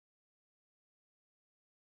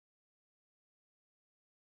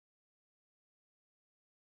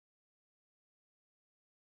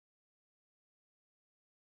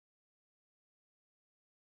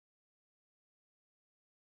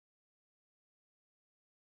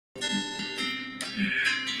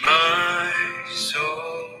My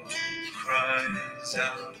soul cries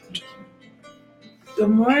out. Good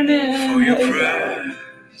morning. For your presence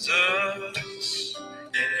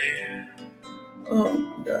in here.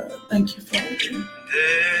 Oh, God. Thank you, Father.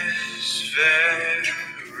 This very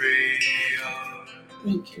hour.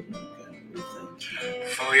 Thank you, Lord God. We thank you.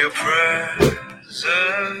 For your presence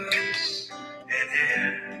in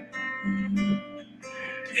here.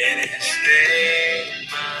 In His name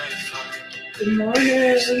I find. Good morning.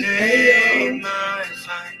 In His name I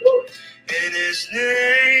find. In His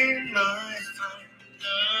name I find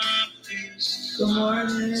peace. Good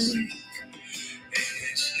morning. In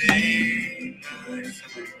His name I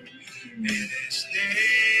find. In His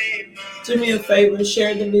name I find. Do me a favor,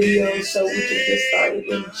 share the video so we can get started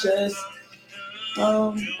in just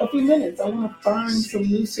a few minutes. I want to find some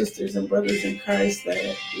new sisters and brothers in Christ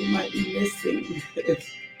that we might be missing.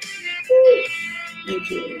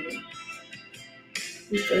 Thank you, Lord.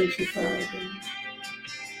 We thank you, Father.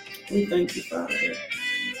 We thank you, Father.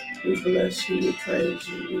 We bless you, we praise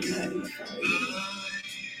you, we magnify you.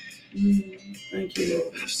 Thank you,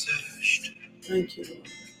 Lord. Thank you, Lord.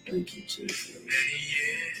 Thank you, Jesus.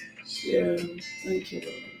 Yeah, thank you,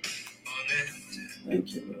 Lord.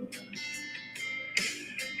 Thank you, Lord.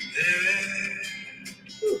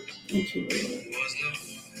 Thank you, Lord.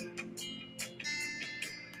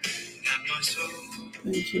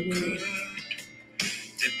 Thank you, Lord.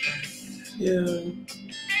 Yeah.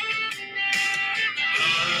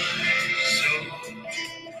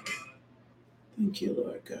 Thank you,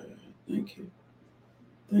 Lord God. Thank you.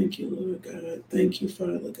 Thank you, Lord God. Thank you,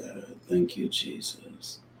 Father God. Thank you,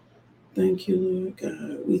 Jesus. Thank you, Lord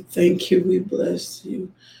God. We thank you. We bless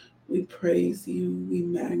you. We praise you. We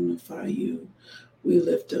magnify you. We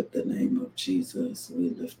lift up the name of Jesus. We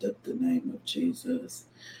lift up the name of Jesus.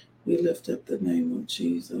 We lift up the name of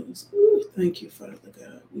Jesus. Ooh, thank you, Father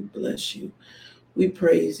God. We bless you. We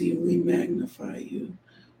praise you. We magnify you.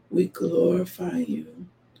 We glorify you.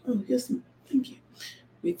 Oh, yes, thank you.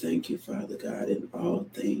 We thank you, Father God, in all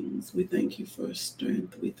things. We thank you for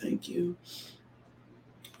strength. We thank you,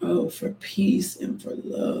 for peace and for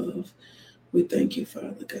love. We thank you,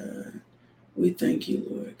 Father God. We thank you,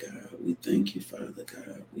 Lord God. We thank you, Father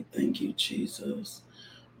God. We thank you, Jesus.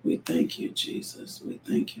 We thank you, Jesus. We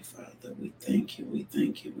thank you, Father. We thank you. We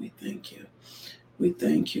thank you. We thank you. We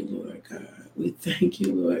thank you, Lord God. We thank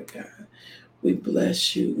you, Lord God. We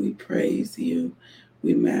bless you. We praise you.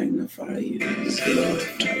 We magnify you. We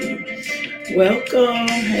glorify you. Welcome.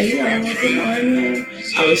 Hey, y'all. Good morning.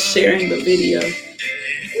 I was sharing the video.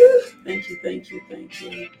 Thank you, thank you, thank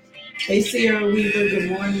you. Hey, Sierra Weaver. Good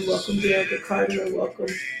morning. Welcome, Derek Carter. Welcome,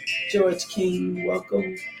 George King.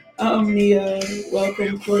 Welcome, Nia.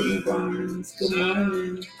 Welcome, Courtney Barnes. Good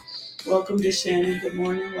morning. Welcome to Shannon. Good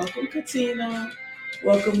morning. Welcome, Katina.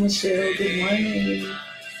 Welcome, Michelle. Good morning.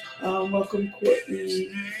 Welcome,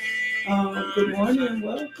 Courtney. Good morning.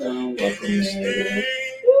 Welcome. Welcome, Meredith.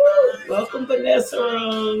 Welcome, Vanessa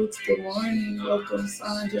Rhodes. Good morning. Welcome,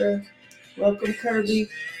 Sandra. Welcome, Kirby.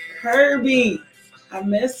 Kirby, I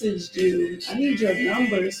messaged you. I need your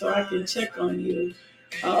number so I can check on you.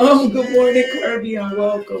 Good morning, Kirby, and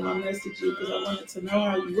welcome. I messaged you because I wanted to know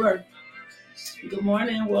how you were. Good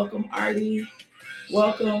morning. Welcome, Artie.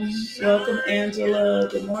 Welcome, Angela.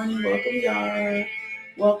 Good morning. Welcome, Yara.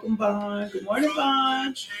 Welcome, Vaughn. Good morning,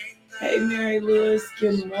 Vaughn. Hey, Mary Lewis.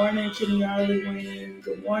 Good morning, Kenyarli Wayne.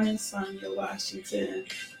 Good morning, Sonia Washington.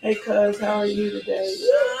 Hey, cuz, how are you today?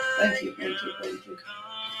 Thank you, thank you, thank you.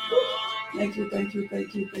 Thank you, thank you,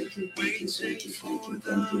 thank you, thank you, thank you, thank you, thank you,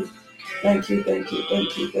 thank you. Thank you, thank you,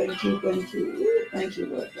 thank you, thank you, thank you. Thank you,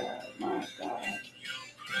 Lord God. My God.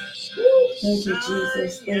 Thank you,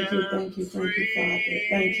 Jesus. Thank you, thank you, thank you, Father.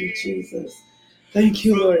 Thank you, Jesus. Thank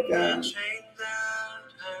you, Lord God.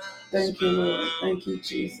 Thank you, Lord. Thank you,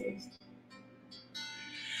 Jesus.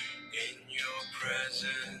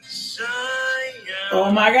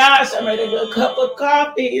 Oh my gosh, I made a good cup of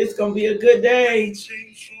coffee. It's going to be a good day.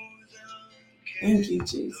 Thank you,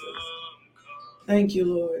 Jesus. Thank you,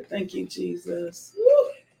 Lord. Thank you, Jesus.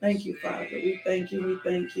 Thank you, Father. We thank you. We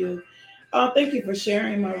thank you. Thank you for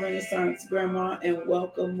sharing, my Renaissance Grandma, and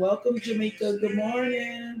welcome. Welcome, Jamaica. Good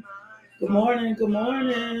morning. Good morning. Good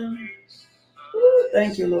morning.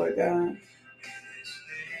 Thank you, Lord God.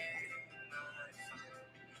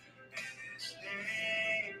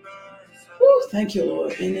 Thank you,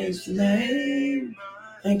 Lord. In His name.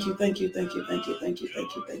 Thank you, thank you, thank you, thank you, thank you,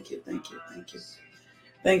 thank you, thank you, thank you, thank you.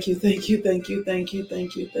 Thank you, thank you, thank you, thank you,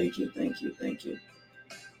 thank you, thank you, thank you, thank you.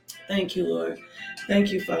 Thank you, Lord.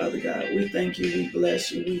 Thank you, Father God. We thank you, we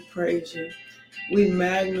bless you, we praise you. We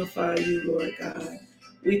magnify you, Lord God.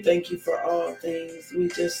 We thank you for all things. We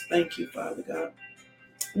just thank you, Father God.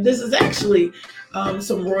 This is actually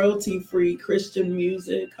some royalty-free Christian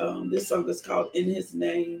music. This song is called "In His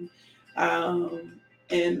Name,"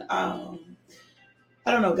 and I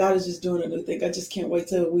don't know. God is just doing a new thing. I just can't wait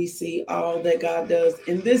till we see all that God does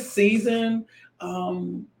in this season.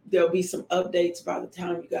 There'll be some updates by the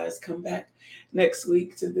time you guys come back next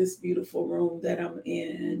week to this beautiful room that I'm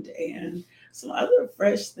in, and some other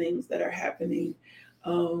fresh things that are happening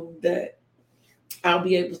that I'll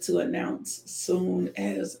be able to announce soon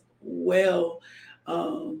as well.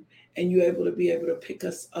 And you able to pick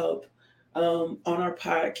us up on our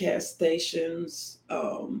podcast stations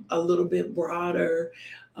a little bit broader.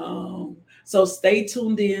 So stay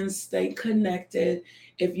tuned in, stay connected.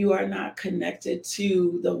 If you are not connected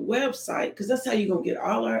to the website, because that's how you're going to get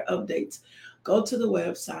all our updates, go to the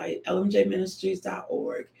website,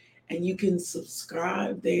 lmjministries.org, and you can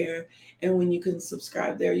subscribe there. And when you can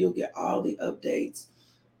subscribe there, you'll get all the updates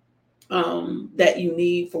that you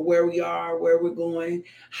need for where we are, where we're going,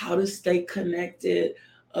 how to stay connected,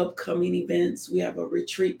 upcoming events. We have a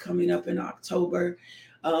retreat coming up in October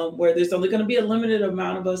where there's only going to be a limited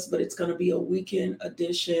amount of us, but it's going to be a weekend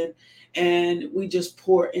edition. And we just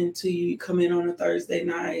pour into you. You come in on a Thursday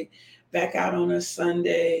night, back out on a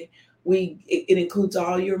Sunday. It includes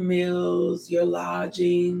all your meals, your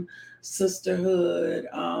lodging, sisterhood,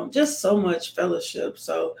 just so much fellowship.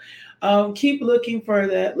 So keep looking for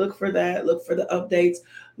that. Look for that. Look for the updates.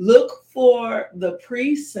 Look for the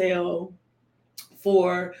pre-sale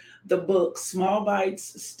for the book Small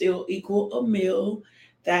Bites Still Equal a Meal.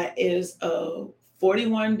 That is a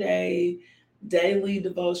 41-day daily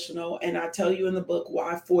devotional. And I tell you in the book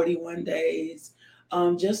why 41 days.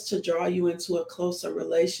 Just to draw you into a closer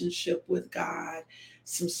relationship with God.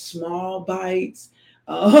 Some small bites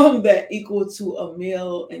that equal to a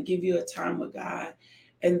meal and give you a time with God.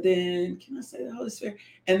 And then, can I say the Holy Spirit?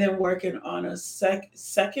 And then working on a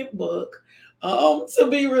second book to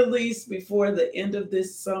be released before the end of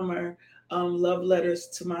this summer, Love Letters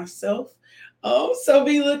to Myself. So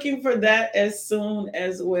be looking for that as soon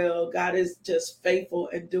as well. God is just faithful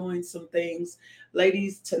and doing some things.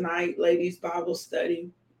 Ladies, tonight, ladies Bible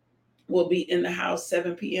study will be in the house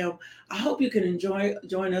 7 p.m. I hope you can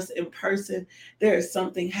join us in person. There is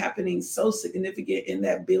something happening so significant in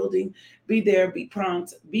that building. Be there, be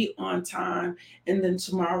prompt, be on time. And then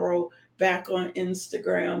tomorrow, back on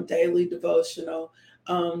Instagram, daily devotional.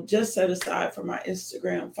 Just set aside for my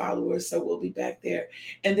Instagram followers. So we'll be back there.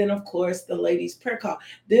 And then, of course, the ladies' prayer call.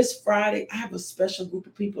 This Friday, I have a special group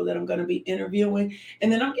of people that I'm going to be interviewing.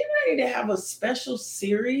 And then I'm getting ready to have a special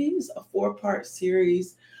series, a 4-part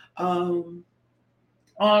series on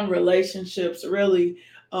relationships, really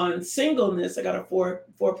on singleness. I got a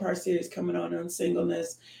four-part series coming on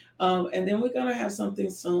singleness. And then we're going to have something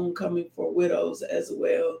soon coming for widows as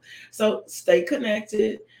well. So stay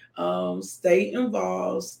connected, stay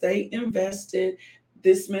involved, stay invested.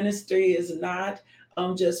 This ministry is not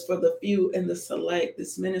just for the few and the select.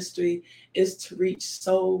 This ministry is to reach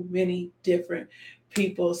so many different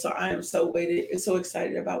people. So I am so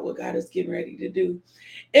excited about what God is getting ready to do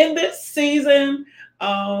in this season,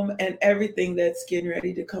 and everything that's getting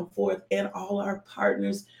ready to come forth, and all our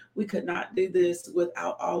partners. We could not do this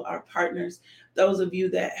without all our partners, those of you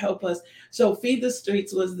that help us. So Feed the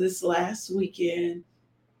Streets was this last weekend.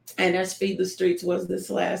 And as Feed the Streets was this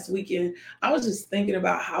last weekend, I was just thinking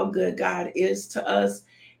about how good God is to us,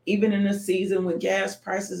 even in a season when gas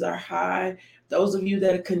prices are high. Those of you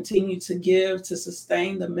that continue to give to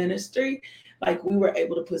sustain the ministry, like we were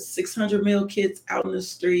able to put 600 meal kits out in the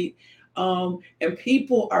street. And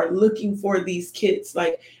people are looking for these kits,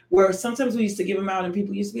 like where sometimes we used to give them out and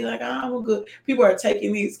people used to be like, oh, well, good. People are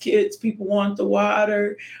taking these kits. People want the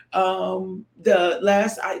water. The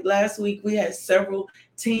last week we had several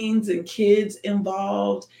teens and kids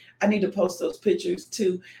involved. I need to post those pictures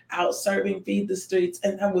too, out serving Feed the Streets.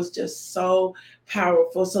 And that was just so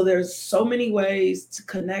powerful. So there's so many ways to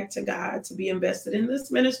connect to God, to be invested in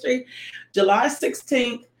this ministry. July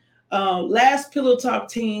 16th, last Pillow Talk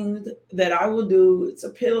Teens that I will do. It's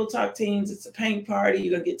a Pillow Talk Teens. It's a paint party.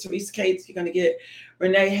 You're going to get Teresa Cates. You're going to get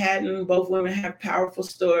Renee Hatton. Both women have powerful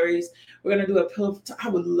stories. We're going to do a Pillow Talk. I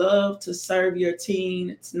would love to serve your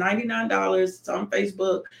teen. It's $99. It's on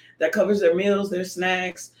Facebook. That covers their meals, their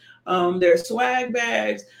snacks, their swag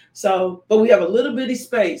bags. So, but we have a little bitty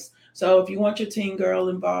space. So if you want your teen girl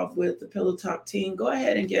involved with the Pillow Talk Teen, go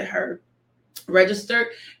ahead and get her registered.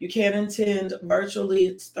 You can attend virtually.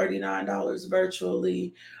 It's $39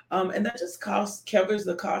 virtually. And that just covers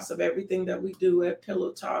the cost of everything that we do at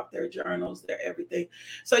Pillow Talk, their journals, their everything.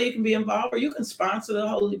 So you can be involved, or you can sponsor the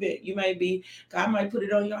whole event. God might put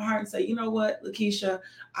it on your heart and say, you know what, Lakeisha,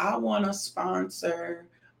 I want to sponsor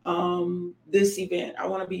this event. I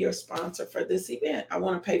want to be your sponsor for this event. I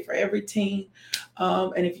want to pay for every team.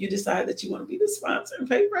 And if you decide that you want to be the sponsor and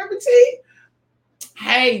pay for every team,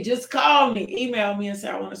 hey, just call me, email me and say,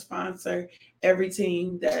 I want to sponsor every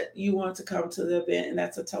team that you want to come to the event. And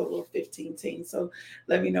that's a total of 15 teams. So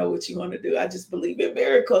let me know what you want to do. I just believe in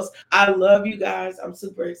miracles. I love you guys. I'm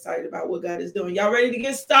super excited about what God is doing. Y'all ready to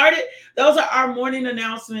get started? Those are our morning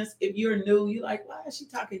announcements. If you're new, you're like, why is she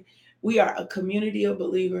talking? We are a community of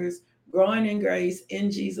believers growing in grace in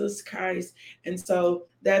Jesus Christ. And so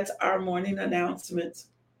that's our morning announcements.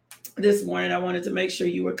 This morning, I wanted to make sure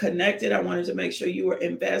you were connected. I wanted to make sure you were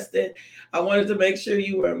invested. I wanted to make sure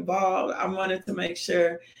you were involved. I wanted to make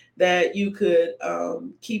sure that you could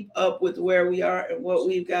keep up with where we are and what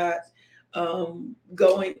we've got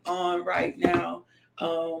going on right now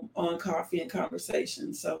on Coffee and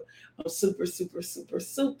Conversation. So I'm super, super, super,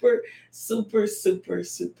 super, super, super,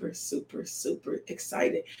 super, super, super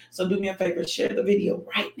excited. So do me a favor, share the video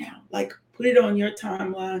right now. Like, put it on your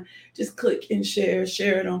timeline. Just click and share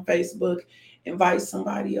it on Facebook, invite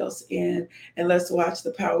somebody else in, and let's watch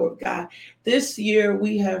the power of God. This year,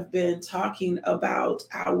 we have been talking about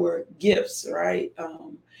our gifts, right?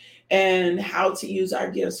 And how to use our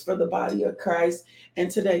gifts for the body of Christ. And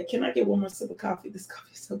today, can I get one more sip of coffee? This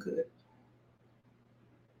coffee is so good.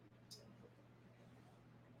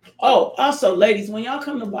 Oh, also, ladies, when y'all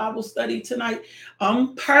come to Bible study tonight,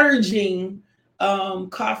 I'm purging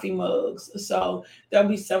coffee mugs. So there'll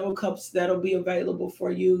be several cups that'll be available for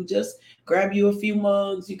you. Just grab you a few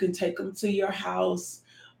mugs. You can take them to your house.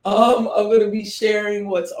 I'm going to be sharing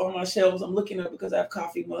what's on my shelves. I'm looking up because I have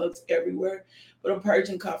coffee mugs everywhere, but I'm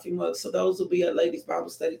purging coffee mugs. So those will be at Ladies Bible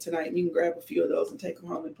Study tonight. And you can grab a few of those and take them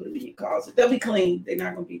home and put them in your closet. They'll be clean. They're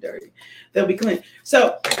not going to be dirty. They'll be clean.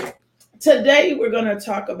 So today we're going to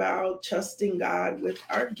talk about trusting God with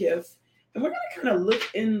our gift. And we're going to kind of look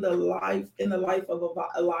in the life of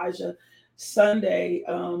Elijah. Sunday,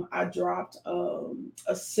 I dropped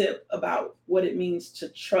a sip about what it means to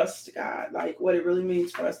trust God, like what it really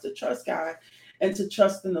means for us to trust God and to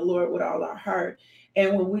trust in the Lord with all our heart.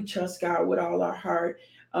 And when we trust God with all our heart,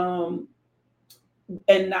 and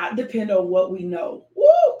not depend on what we know,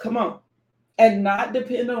 come on, and not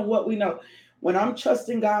depend on what we know. When I'm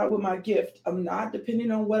trusting God with my gift, I'm not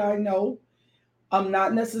depending on what I know. I'm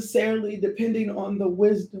not necessarily depending on the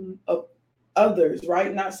wisdom of others,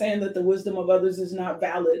 right? Not saying that the wisdom of others is not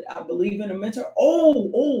valid. I believe in a mentor.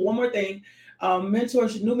 One more thing.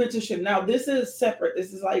 Mentorship, new mentorship. Now, this is separate.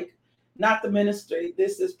 This is like not the ministry.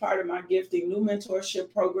 This is part of my gifting. New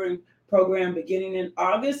mentorship program beginning in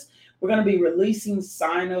August. We're going to be releasing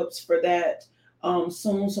signups for that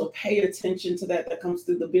soon. So pay attention to that. That comes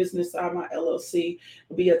through the business side of my LLC.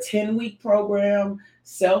 It'll be a 10-week program,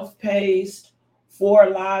 self-paced, 4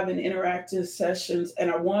 live and interactive sessions.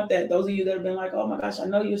 And I want that. Those of you that have been like, oh my gosh, I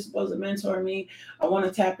know you're supposed to mentor me. I want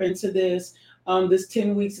to tap into this. This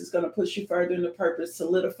 10 weeks is going to push you further into purpose,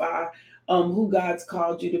 solidify who God's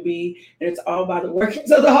called you to be. And it's all by the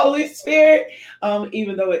workings of the Holy Spirit,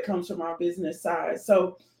 even though it comes from our business side.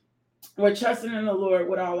 So we're trusting in the Lord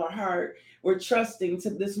with all our heart. We're trusting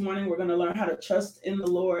this morning. We're going to learn how to trust in the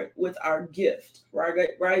Lord with our gift,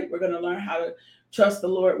 right? We're going to learn how to trust the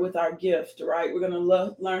Lord with our gift, right? We're going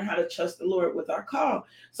to learn how to trust the Lord with our call.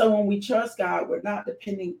 So when we trust God, we're not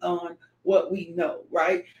depending on what we know,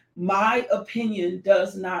 right? My opinion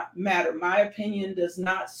does not matter. My opinion does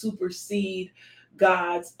not supersede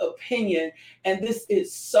God's opinion. And this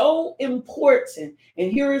is so important.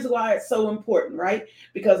 And here is why it's so important, right?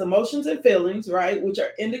 Because emotions and feelings, right, which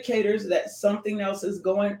are indicators that something else is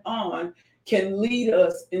going on, can lead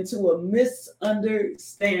us into a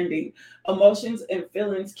misunderstanding. Emotions and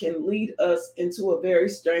feelings can lead us into a very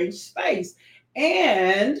strange space.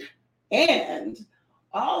 And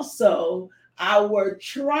also our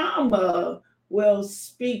trauma will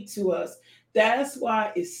speak to us. That's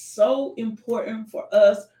why it's so important for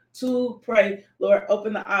us to pray. Lord,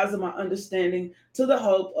 open the eyes of my understanding to the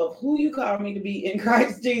hope of who you call me to be in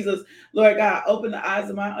Christ Jesus. Lord God, open the eyes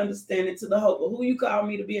of my understanding to the hope of who you call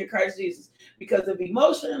me to be in Christ Jesus. Because of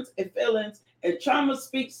emotions and feelings and trauma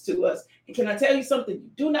speaks to us. And can I tell you something?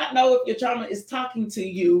 You do not know if your trauma is talking to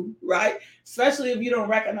you, right? Especially if you don't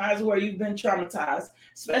recognize where you've been traumatized,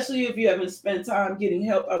 especially if you haven't spent time getting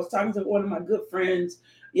help. I was talking to one of my good friends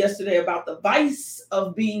yesterday about the vice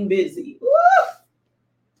of being busy. Woo!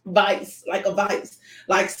 vice, like a vice,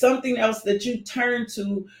 like something else that you turn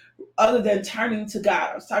to other than turning to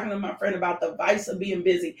God. I was talking to my friend about the vice of being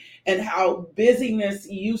busy and how busyness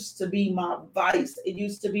used to be my vice. It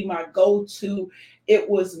used to be my go-to. It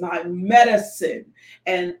was my medicine.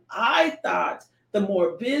 And I thought the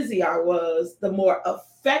more busy I was, the more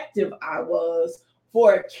effective I was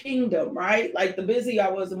for a kingdom, right? Like the busier I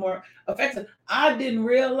was, the more effective. I didn't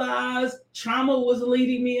realize trauma was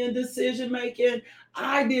leading me in decision making.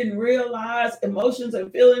 I didn't realize emotions and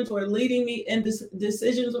feelings were leading me in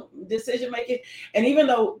decision making. And even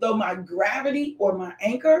though my gravity or my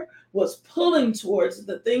anchor was pulling towards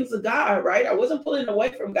the things of God, right? I wasn't pulling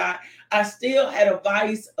away from God. I still had a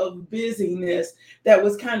vice of busyness that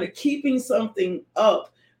was kind of keeping something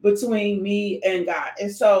up between me and God. And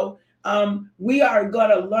so we are going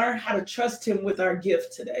to learn how to trust him with our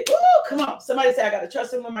gift today. Woo, come on. Somebody say, I got to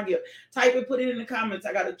trust him with my gift. Type it, put it in the comments.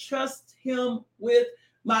 I got to trust him with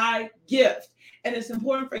my gift. And it's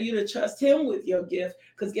important for you to trust him with your gift,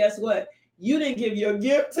 because guess what? You didn't give your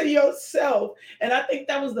gift to yourself. And I think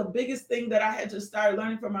that was the biggest thing that I had to start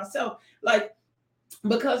learning for myself. Like,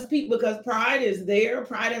 because pride is there.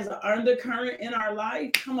 Pride has an undercurrent in our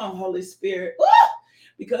life. Come on, Holy Spirit. Woo!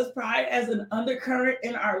 Because pride has an undercurrent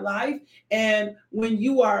in our life. And when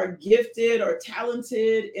you are gifted or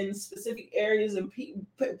talented in specific areas and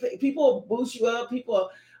people boost you up,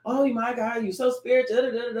 people, oh my God, you're so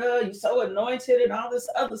spiritual, you're so anointed and all this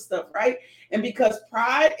other stuff, right? And because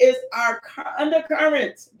pride is our undercurrent,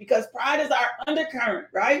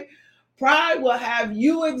 right? Pride will have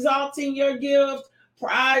you exalting your gift.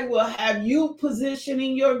 Pride will have you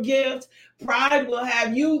positioning your gift. Pride will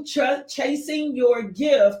have you chasing your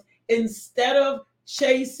gift instead of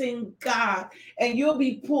chasing God. And you'll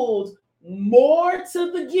be pulled more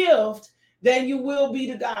to the gift than you will be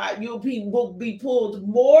to God. Will be pulled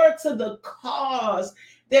more to the cause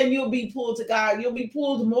than you'll be pulled to God. You'll be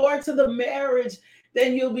pulled more to the marriage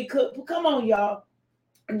than you'll be, come on, y'all,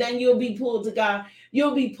 then you'll be pulled to God.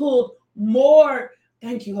 You'll be pulled more.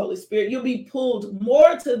 Thank you, Holy Spirit. You'll be pulled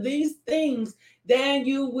more to these things than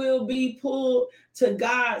you will be pulled to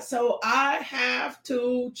God. So I have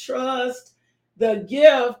to trust the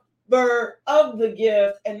giver of the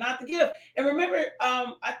gift and not the gift. And remember,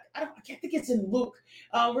 I can't think it's in Luke.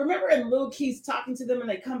 Remember in Luke, he's talking to them and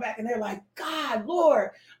they come back and they're like, God, Lord,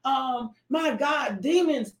 my God,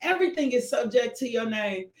 demons, everything is subject to your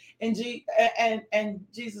name. And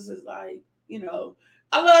Jesus is like,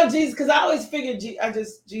 I love Jesus because I always figured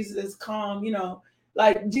Jesus is calm,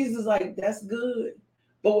 like Jesus is like, that's good.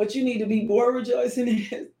 But what you need to be more rejoicing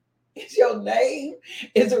is your name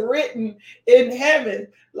is written in heaven.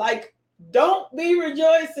 Like, don't be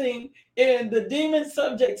rejoicing in the demon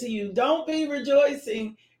subject to you. Don't be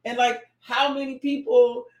rejoicing in like how many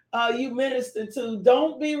people you minister to.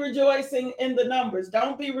 Don't be rejoicing in the numbers.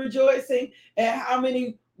 Don't be rejoicing in how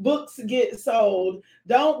many books get sold.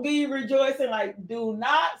 Don't be rejoicing. Like, do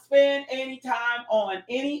not spend any time on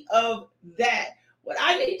any of that. What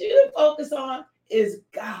I need you to focus on is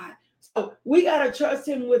God. So we got to trust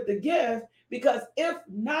him with the gift, because if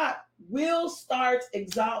not, we'll start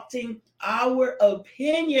exalting our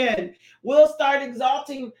opinion. We'll start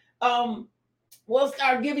exalting, we'll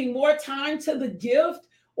start giving more time to the gift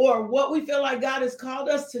or what we feel like God has called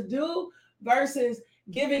us to do versus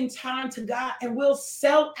giving time to God, and we'll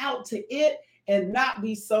sell out to it and not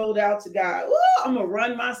be sold out to God. Ooh, I'm going to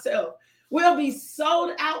run myself. We'll be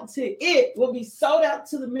sold out to it. We'll be sold out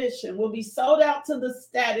to the mission. We'll be sold out to the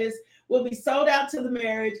status. We'll be sold out to the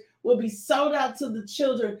marriage. We'll be sold out to the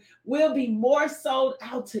children. We'll be more sold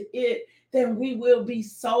out to it than we will be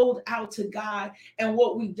sold out to God. And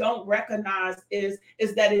what we don't recognize is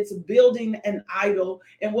that it's building an idol.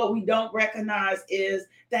 And what we don't recognize is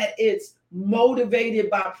that it's motivated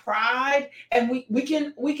by pride. And we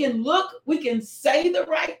can say the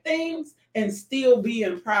right things and still be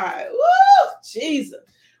in pride. Woo, Jesus.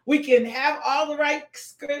 We can have all the right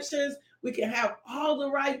scriptures. We can have all the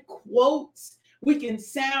right quotes. We can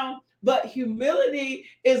sound, but humility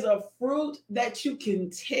is a fruit that you can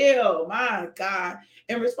tell, my God,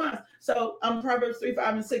 in response. So Proverbs 3,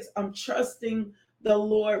 5, and 6, I'm trusting the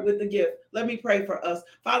Lord with the gift. Let me pray for us.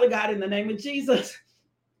 Father God, in the name of Jesus,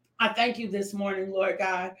 I thank you this morning, Lord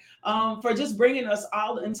God, for just bringing us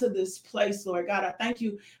all into this place, Lord God. I thank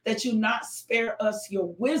you that you not spare us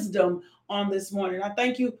your wisdom on this morning. I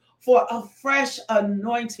thank you for a fresh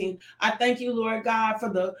anointing. I thank you, Lord God, for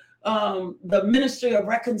the ministry of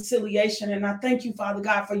reconciliation. And I thank you, Father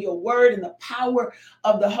God, for your word and the power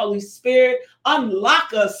of the Holy Spirit.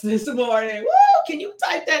 Unlock us this morning. Woo! Can you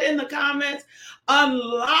type that in the comments?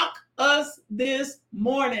 Unlock us this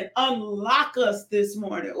morning. Unlock us this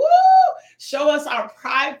morning. Woo! Show us our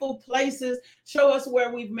prideful places. Show us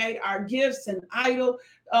where we've made our gifts an idol.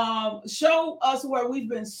 Show us where we've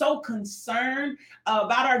been so concerned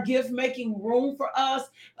about our gift making room for us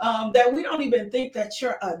that we don't even think that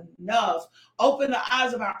you're enough. Open the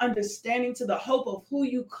eyes of our understanding to the hope of who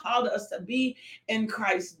you called us to be in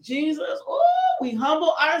Christ Jesus. Oh, we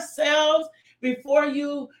humble ourselves before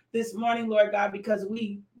you this morning, Lord God, because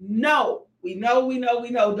we know, we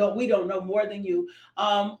don't know more than you.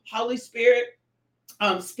 Holy Spirit,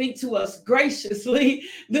 speak to us graciously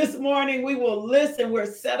this morning. We will listen. We're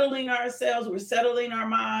settling ourselves. We're settling our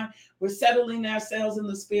mind. We're settling ourselves in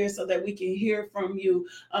the spirit so that we can hear from you.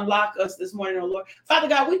 Unlock us this morning, oh Lord. Father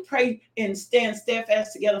God, we pray and stand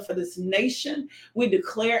steadfast together for this nation. We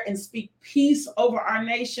declare and speak peace over our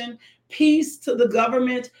nation, peace to the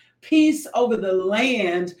government, peace over the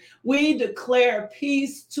land. We declare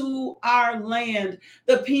peace to our land,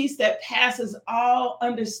 the peace that passes all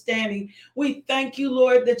understanding. We thank you,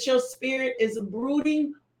 Lord, that your spirit is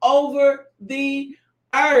brooding over the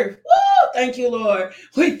earth. Woo! Thank you, Lord.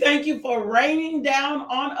 We thank you for raining down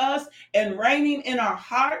on us and raining in our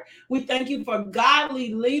heart. We thank you for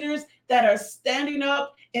godly leaders that are standing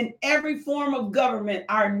up in every form of government,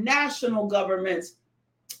 our national governments,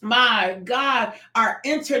 my God, our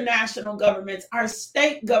international governments, our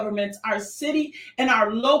state governments, our city and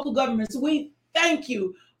our local governments. We thank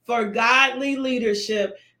you for godly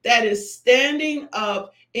leadership that is standing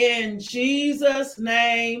up in Jesus'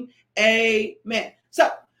 name. Amen. So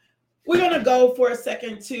we're going to go for a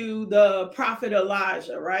second to the prophet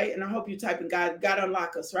Elijah, right? And I hope you're typing God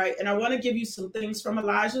unlock us, right? And I want to give you some things from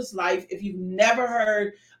Elijah's life. If you've never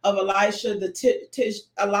heard of Elijah,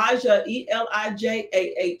 Elijah, Elijah,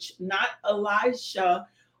 not Elisha,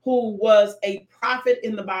 who was a prophet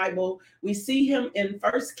in the Bible. We see him in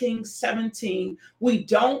 1 Kings 17. We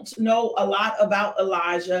don't know a lot about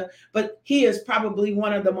Elijah, but he is probably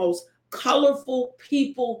one of the most colorful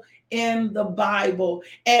people in the Bible.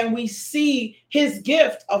 And we see his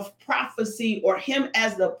gift of prophecy, or him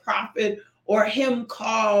as the prophet, or him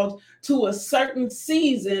called to a certain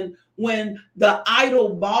season when the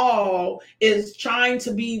idol Baal is trying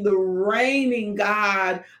to be the reigning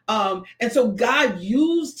God. And so God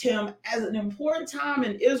used him as an important time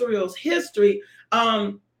in Israel's history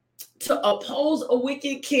to oppose a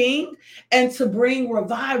wicked king and to bring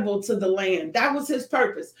revival to the land. That was his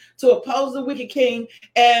purpose, to oppose the wicked king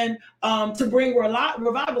and to bring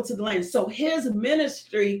revival to the land. So his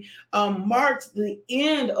ministry marked the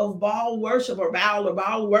end of Baal worship or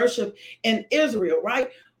Baal worship in Israel, right?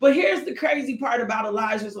 But here's the crazy part about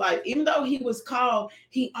Elijah's life. Even though he was called,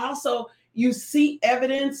 he also, you see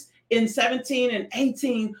evidence in 17 and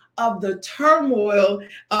 18 of the turmoil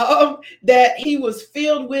that he was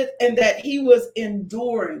filled with and that he was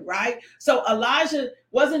enduring, right? So Elijah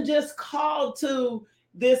wasn't just called to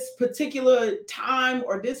this particular time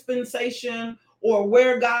or dispensation or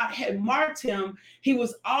where God had marked him. He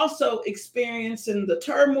was also experiencing the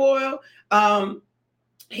turmoil.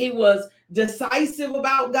 He was decisive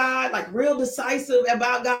about God, like real decisive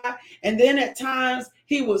about God. And then at times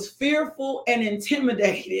he was fearful and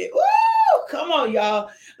intimidated. Woo! Come on, y'all.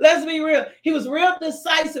 Let's be real. He was real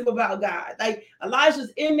decisive about God. Like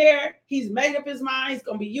Elijah's in there. He's made up his mind. He's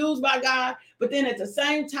going to be used by God. But then at the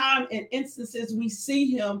same time, in instances, we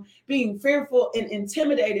see him being fearful and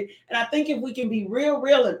intimidated. And I think if we can be real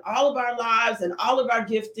in all of our lives and all of our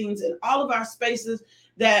giftings and all of our spaces,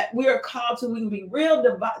 that we are called to, we can be real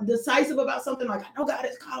decisive about something, like, I know God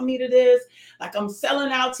has called me to this, like I'm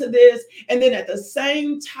selling out to this, and then at the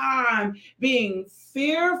same time being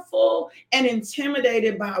fearful and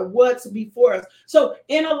intimidated by what's before us. So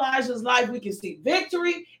in Elijah's life, we can see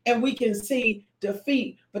victory and we can see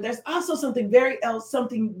defeat, but there's also something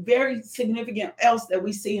very significant else that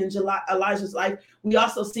we see in Elijah's life. We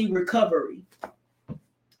also see recovery.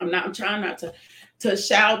 I'm trying not to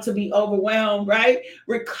shout, to be overwhelmed, right?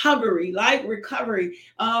 Recovery.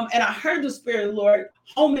 And I heard the Spirit of the Lord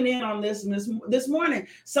homing in on this morning.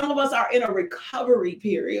 Some of us are in a recovery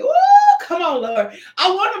period. Ooh, come on, Lord. I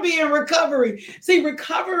want to be in recovery. See,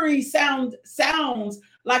 recovery sounds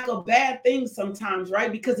like a bad thing sometimes,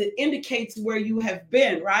 right? Because it indicates where you have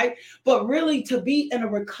been, right? But really, to be in a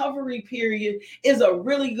recovery period is a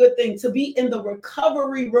really good thing. To be in the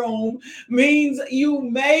recovery room means you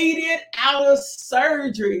made it out of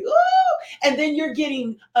surgery. Ooh! And then you're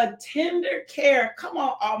getting a tender care. Come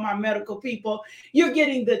on, all my medical people. You're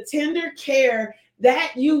getting the tender care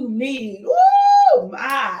that you need. Oh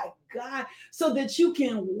my God, so that you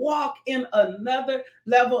can walk in another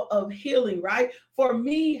level of healing, right? For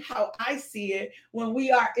me, how I see it, when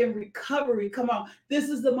we are in recovery, come on, this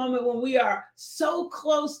is the moment when we are so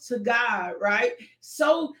close to God, right?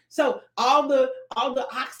 So all the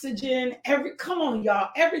oxygen, come on, y'all,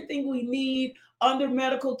 everything we need under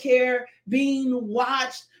medical care, being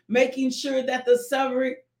watched, making sure that the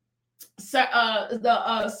surgery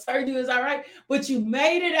is all right, but you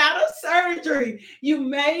made it out of surgery. You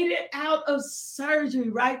made it out of surgery,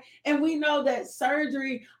 right? And we know that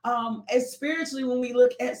surgery, spiritually, when we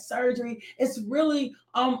look at surgery, it's really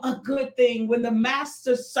a good thing when the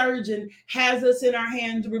master surgeon has us in our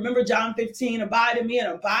hands. Remember John 15, abide in me and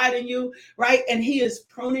abide in you, right? And he is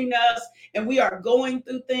pruning us, and we are going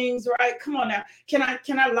through things, right? Come on now. Can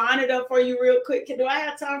I line it up for you real quick? Do I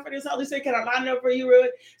have time for this, Holy Spirit? Can I line it up for you real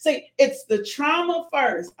quick? See, it's the trauma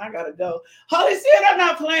first. I gotta go. Holy Spirit, I'm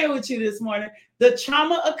not playing with you this morning. The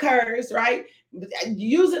trauma occurs, right?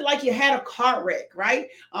 Use it like you had a car wreck, right?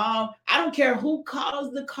 I don't care who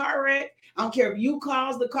caused the car wreck. I don't care if you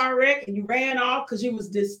caused the car wreck and you ran off because you was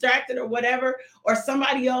distracted or whatever, or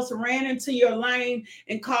somebody else ran into your lane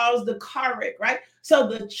and caused the car wreck, right? So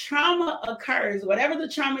the trauma occurs, whatever the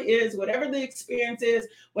trauma is, whatever the experience is,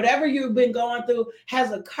 whatever you've been going through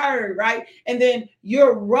has occurred, right? And then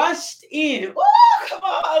you're rushed in. Oh, come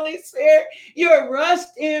on, Holy Spirit. You're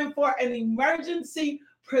rushed in for an emergency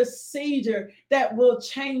procedure that will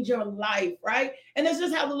change your life, right? And this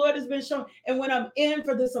is how the Lord has been shown. And when I'm in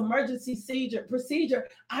for this emergency procedure,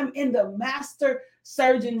 I'm in the master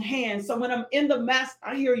surgeon hand. So when I'm in the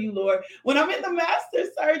I hear you, Lord. When I'm in the master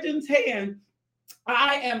surgeon's hand,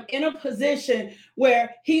 I am in a position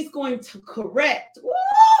where he's going to correct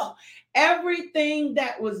everything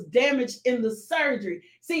that was damaged in the surgery.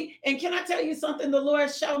 See, and can I tell you something the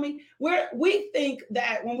Lord showed me? We think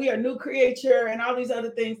that when we are new creature and all these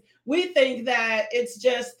other things, we think that it's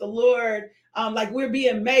just the Lord, like we're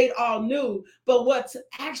being made all new. But what's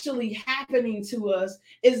actually happening to us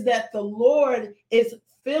is that the Lord is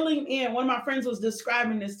filling in. One of my friends was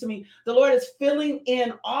describing this to me. The Lord is filling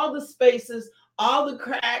in all the spaces, all the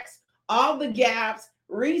cracks, all the gaps,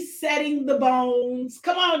 resetting the bones.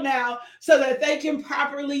 Come on now, so that they can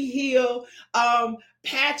properly heal,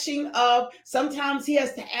 patching up. Sometimes he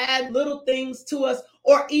has to add little things to us,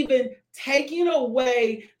 or even taking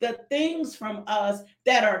away the things from us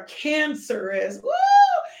that are cancerous,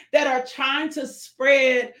 that are trying to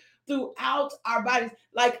spread throughout our bodies.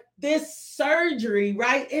 Like this surgery,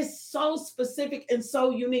 right, is so specific and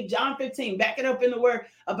so unique. John 15, back it up in the word,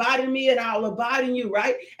 abide in me and I'll abide in you,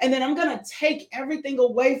 right? And then I'm going to take everything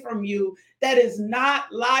away from you that is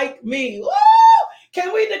not like me. Woo!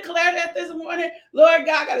 Can we declare that this morning? Lord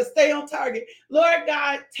God, I got to stay on target. Lord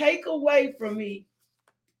God, take away from me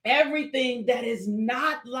everything that is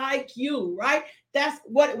not like you, right? That's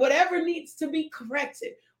whatever needs to be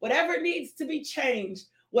corrected, whatever needs to be changed,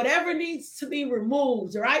 whatever needs to be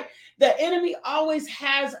removed, right? The enemy always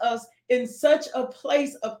has us in such a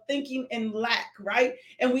place of thinking in lack, right?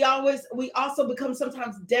 And we also become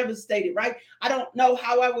sometimes devastated, right? I don't know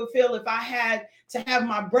how I would feel if I had to have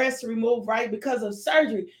my breast removed, right, because of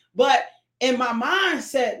surgery. But in my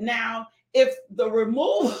mindset now, if the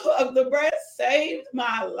removal of the breast saved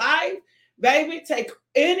my life, baby, take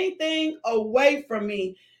anything away from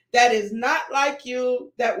me that is not like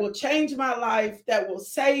you, that will change my life, that will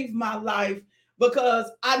save my life,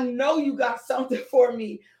 because I know you got something for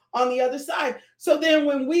me on the other side. So then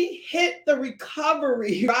when we hit the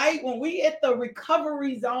recovery, right? When we hit the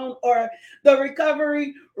recovery zone or the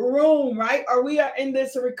recovery room, right? Or we are in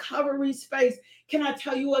this recovery space, can I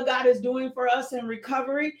tell you what God is doing for us in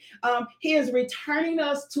recovery? He is returning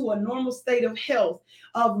us to a normal state of health,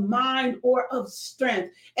 of mind, or of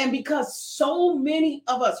strength. And because so many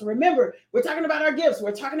of us, remember, we're talking about our gifts.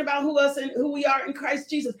 We're talking about who we are in Christ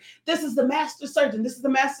Jesus. This is the master surgeon. This is the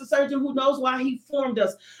master surgeon who knows why he formed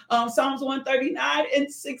us. Psalms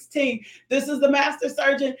 139:16. This is the master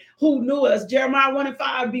surgeon who knew us. Jeremiah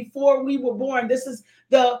 1:5, before we were born. This is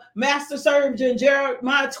the master surgeon,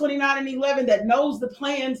 Jeremiah 29:11, that knows the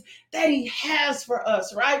plans that he has for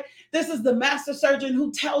us, right? This is the master surgeon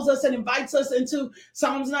who tells us and invites us into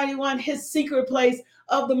Psalms 91, his secret place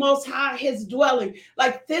of the Most High, his dwelling.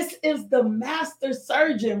 Like, this is the master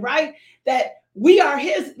surgeon, right? That we are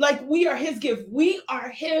his gift. We are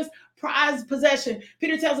his prized possession.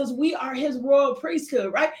 Peter tells us we are his royal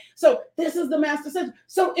priesthood, right? So this is the master surgeon.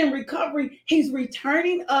 So in recovery, he's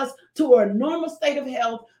returning us to a normal state of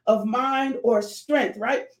health, of mind, or strength,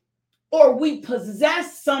 right? Or we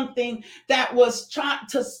possess something that was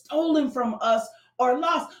stolen from us or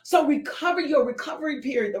lost. So recover, your recovery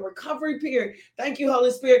period, the recovery period. Thank you,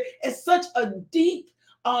 Holy Spirit. It's such a deep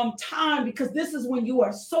time, because this is when you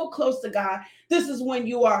are so close to God. This is when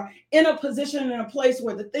you are in a position, in a place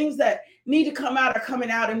where the things that need to come out are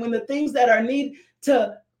coming out, and when the things that are need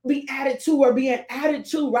to be added to are being added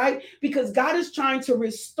to, right? Because God is trying to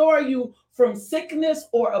restore you from sickness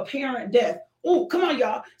or apparent death. Oh, come on,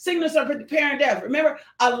 y'all. Sickness or apparent death. Remember,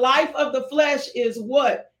 a life of the flesh is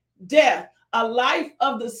what? Death. A life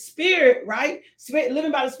of the spirit, right? Spirit,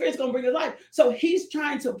 living by the spirit is going to bring you life. So he's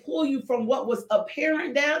trying to pull you from what was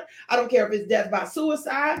apparent death. I don't care if it's death by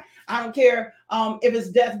suicide. I don't care if it's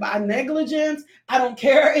death by negligence. I don't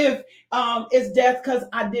care if it's death because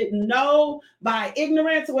I didn't know, by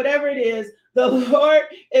ignorance, whatever it is. The Lord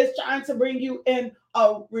is trying to bring you in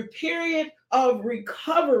a period of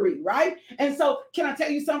recovery, right? And so can I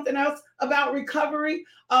tell you something else about recovery?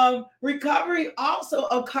 Recovery also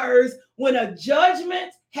occurs when a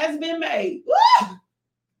judgment has been made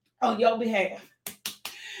on your behalf.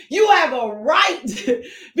 You have a right,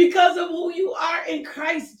 because of who you are in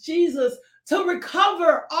Christ Jesus, to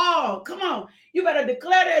recover all. Come on, you better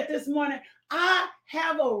declare that this morning. I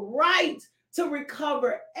have a right to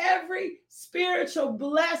recover every spiritual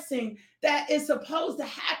blessing that is supposed to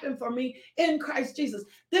happen for me in Christ Jesus.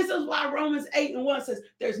 This is why Romans 8:1 says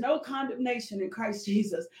there's no condemnation in Christ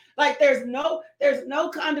Jesus. Like there's no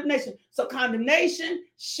condemnation. So condemnation,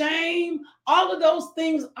 shame, all of those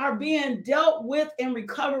things are being dealt with in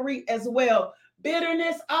recovery as well.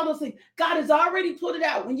 Bitterness, all those things. God has already put it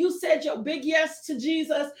out. When you said your big yes to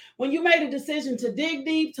Jesus, when you made a decision to dig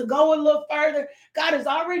deep, to go a little further, God is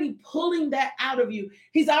already pulling that out of you.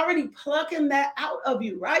 He's already plucking that out of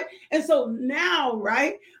you, right? And so now,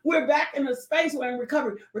 right, we're back in a space where in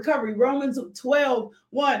recovery, Romans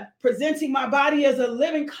 12:1, presenting my body as a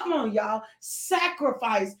living, come on, y'all,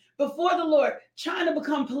 sacrifice before the Lord, trying to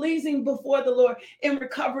become pleasing before the Lord in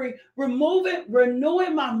recovery,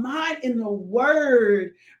 renewing my mind in the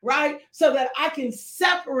word, right? So that I can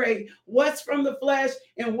separate what's from the flesh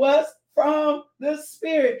and what's from the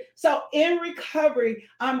spirit. So in recovery,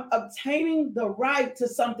 I'm obtaining the right to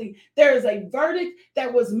something. There is a verdict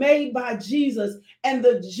that was made by Jesus, and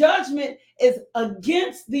the judgment is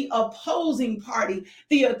against the opposing party,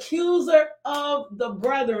 the accuser of the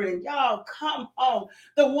brethren. Y'all, come on.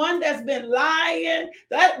 The one that's been lying,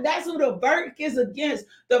 that's who the verdict is against.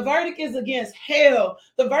 The verdict is against hell.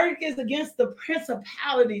 The verdict is against the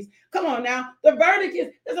principalities. Come on now. The verdict is,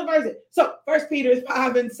 there's a verdict. So 1 Peter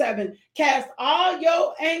 5:7, cast all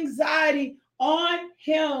your anxiety on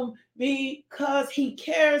him because he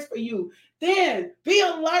cares for you. Then be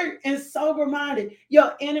alert and sober-minded.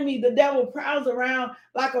 Your enemy, the devil, prowls around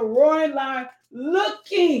like a roaring lion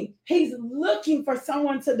looking. He's looking for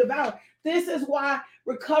someone to devour. This is why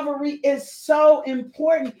recovery is so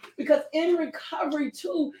important, because in recovery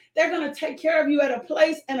too, they're going to take care of you at a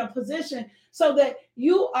place and a position so that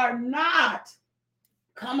you are not,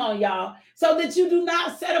 come on, y'all, so that you do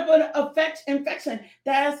not set up an infection.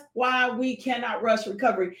 That's why we cannot rush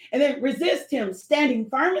recovery. And then resist him, standing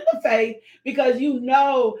firm in the faith, because you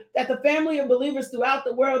know that the family of believers throughout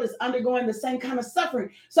the world is undergoing the same kind of suffering.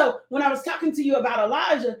 So when I was talking to you about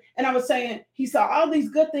Elijah, and I was saying he saw all these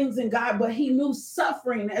good things in God, but he knew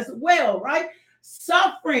suffering as well, right?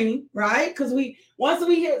 Suffering, right? Because once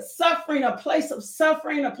we hit suffering, a place of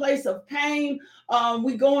suffering, a place of pain,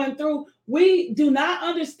 we going through, we do not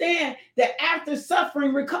understand that after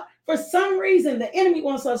suffering, for some reason, the enemy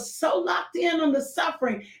wants us so locked in on the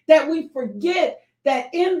suffering that we forget that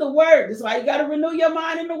in the word. That's why you got to renew your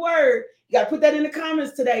mind in the word. You got to put that in the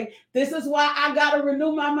comments today. This is why I got to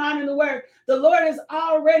renew my mind in the word. The Lord has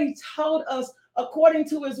already told us, according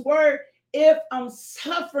to his word, if I'm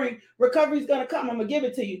suffering, recovery is going to come. I'm going to give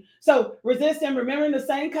it to you. So resist him, remembering the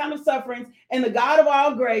same kind of sufferings, and the God of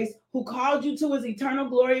all grace, who called you to his eternal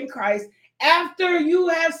glory in Christ, after you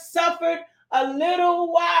have suffered a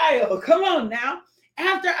little while. Come on now.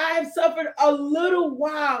 After I have suffered a little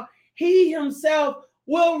while, he himself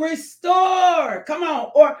will restore, come on,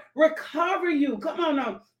 or recover you, come on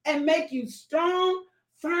now, and make you strong,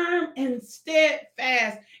 firm, and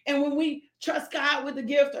steadfast. And when we trust God with the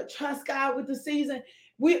gift or trust God with the season,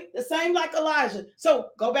 we the same like Elijah. So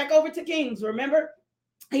go back over to Kings. Remember,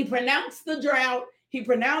 he pronounced the drought. He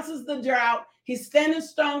pronounces the drought. He's standing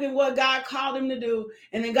strong in what God called him to do.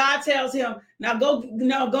 And then God tells him, now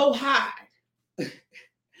go hide.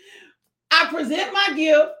 I present my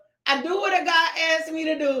gift. I do what God asked me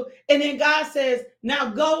to do. And then God says, now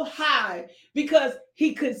go hide. Because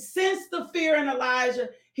he could sense the fear in Elijah.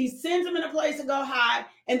 He sends him in a place to go hide.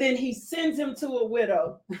 And then he sends him to a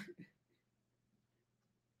widow.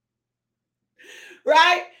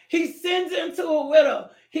 right? He sends him to a widow.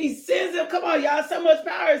 He sends him, come on, y'all, so much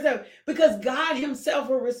power is there because God himself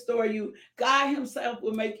will restore you. God himself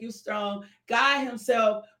will make you strong. God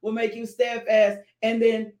himself will make you steadfast. And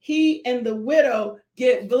then he and the widow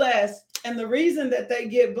get blessed. And the reason that they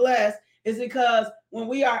get blessed is because when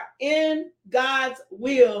we are in God's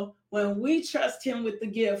will, when we trust him with the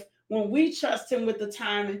gift, when we trust him with the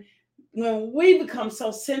timing, when we become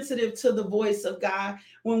so sensitive to the voice of God,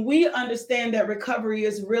 when we understand that recovery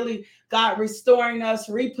is really God restoring us,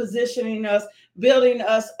 repositioning us, building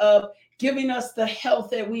us up, giving us the health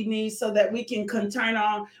that we need so that we can can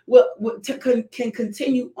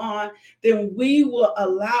continue on, then we will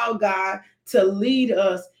allow God to lead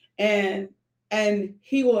us, and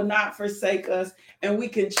he will not forsake us, and we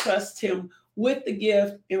can trust him with the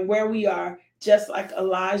gift and where we are, just like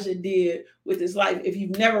Elijah did with his life. If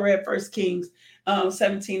you've never read 1 Kings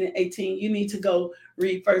 17 and 18, you need to go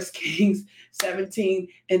read 1 Kings 17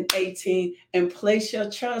 and 18 and place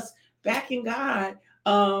your trust back in God.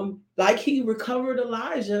 Like he recovered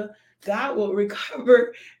Elijah, God will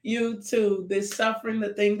recover you too. This suffering,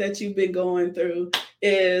 the thing that you've been going through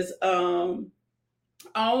is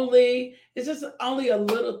it's just only a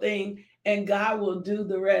little thing, and God will do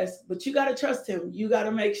the rest. But you got to trust him. You got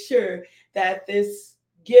to make sure that this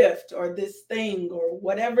gift or this thing or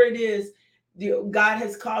whatever it is God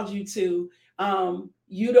has called you to,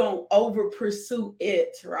 you don't over pursue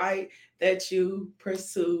it, right? That you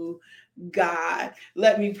pursue God.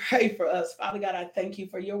 Let me pray for us. Father God, I thank you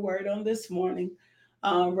for your word on this morning,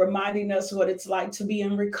 reminding us what it's like to be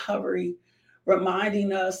in recovery,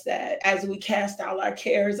 reminding us that as we cast all our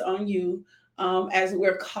cares on you, as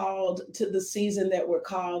we're called to the season that we're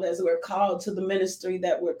called, as we're called to the ministry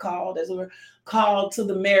that we're called, as we're called to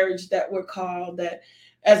the marriage that we're called, that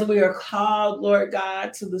as we are called, Lord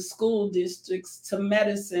God, to the school districts, to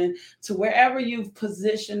medicine, to wherever you've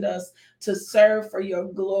positioned us to serve for your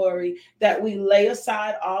glory, that we lay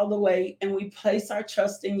aside all the weight and we place our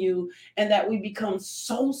trust in you, and that we become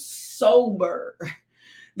so sober,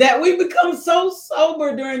 that we become so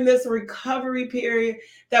sober during this recovery period,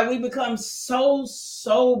 that we become so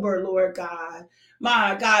sober, Lord God.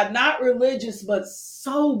 My God, not religious, but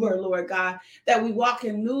sober, Lord God, that we walk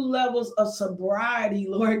in new levels of sobriety,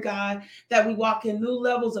 Lord God, that we walk in new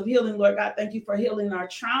levels of healing, Lord God. Thank you for healing our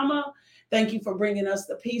trauma. Thank you for bringing us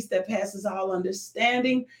the peace that passes all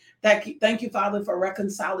understanding. Thank you, Father, for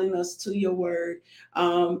reconciling us to your word.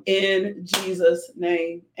 In Jesus'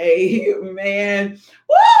 name, amen.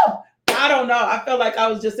 Woo! I don't know. I felt like I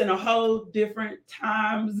was just in a whole different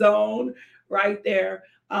time zone right there.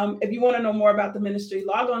 If you want to know more about the ministry,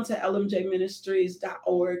 log on to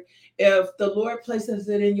lmjministries.org. If the Lord places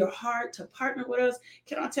it in your heart to partner with us,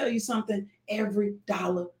 can I tell you something? Every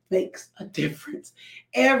dollar makes a difference.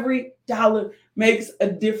 Every dollar makes a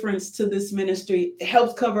difference to this ministry. It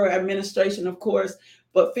helps cover administration, of course,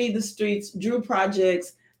 but Feed the Streets, Drew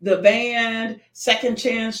Projects, the band, Second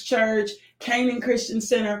Chance Church, Canaan Christian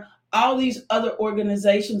Center, all these other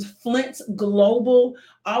organizations, Flint's Global,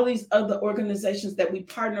 all these other organizations that we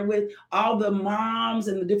partner with, all the moms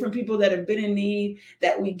and the different people that have been in need,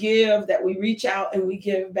 that we give, that we reach out and we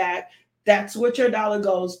give back. That's what your dollar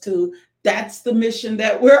goes to. That's the mission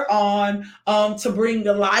that we're on, to bring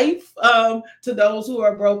the life to those who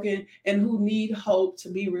are broken and who need hope to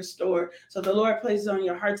be restored. So the Lord places on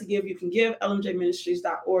your heart to give. You can give,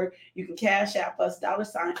 lmjministries.org. You can cash app us,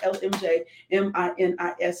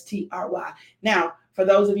 $LMJMINISTRY. Now, for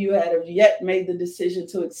those of you that have yet made the decision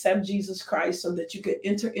to accept Jesus Christ so that you could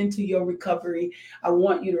enter into your recovery, I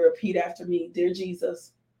want you to repeat after me. Dear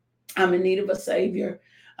Jesus, I'm in need of a Savior.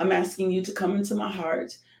 I'm asking you to come into my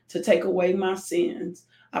heart, to take away my sins.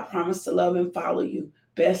 I promise to love and follow you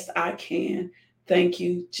best I can. Thank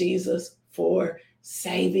you, Jesus, for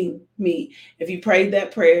saving me. If you prayed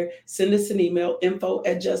that prayer, send us an email,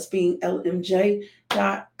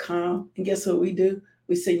 info@justbeinglmj.com. And guess what we do?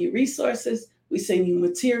 We send you resources. We send you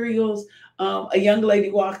materials. A young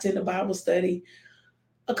lady walked into Bible study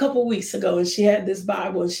a couple weeks ago, and she had this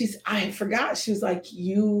Bible, and I forgot. She was like,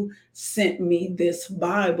 you sent me this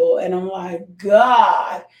Bible. And I'm like,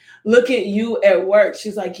 God, look at you at work.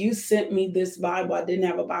 She's like, you sent me this Bible. I didn't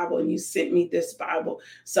have a Bible, and you sent me this Bible.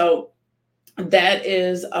 So that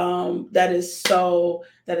is so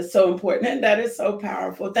important, and that is so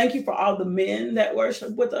powerful. Thank you for all the men that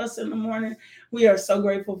worship with us in the morning. We are so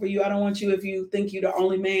grateful for you. I don't want you, if you think you're the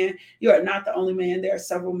only man, you are not the only man. There are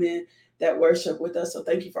several men that worship with us. So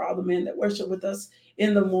thank you for all the men that worship with us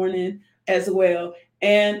in the morning as well.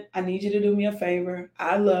 And I need you to do me a favor.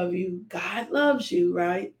 I love you. God loves you,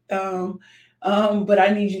 right? But I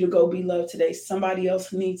need you to go be loved today. Somebody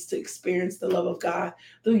else needs to experience the love of God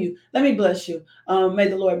through you. Let me bless you. May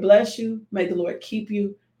the Lord bless you. May the Lord keep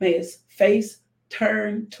you. May his face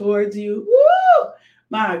turn towards you. Woo!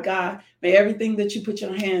 My God. May everything that you put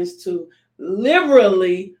your hands to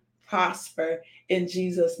liberally prosper in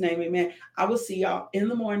Jesus' name. Amen. I will see y'all in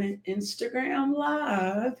the morning, Instagram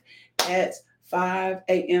Live at 5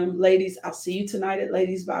 a.m. Ladies, I'll see you tonight at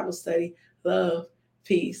Ladies Bible Study. Love,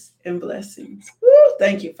 peace, and blessings. Woo!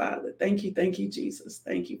 Thank you, Father. Thank you, Jesus.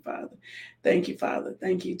 Thank you, Father. Thank you, Father.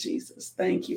 Thank you, Jesus. Thank you.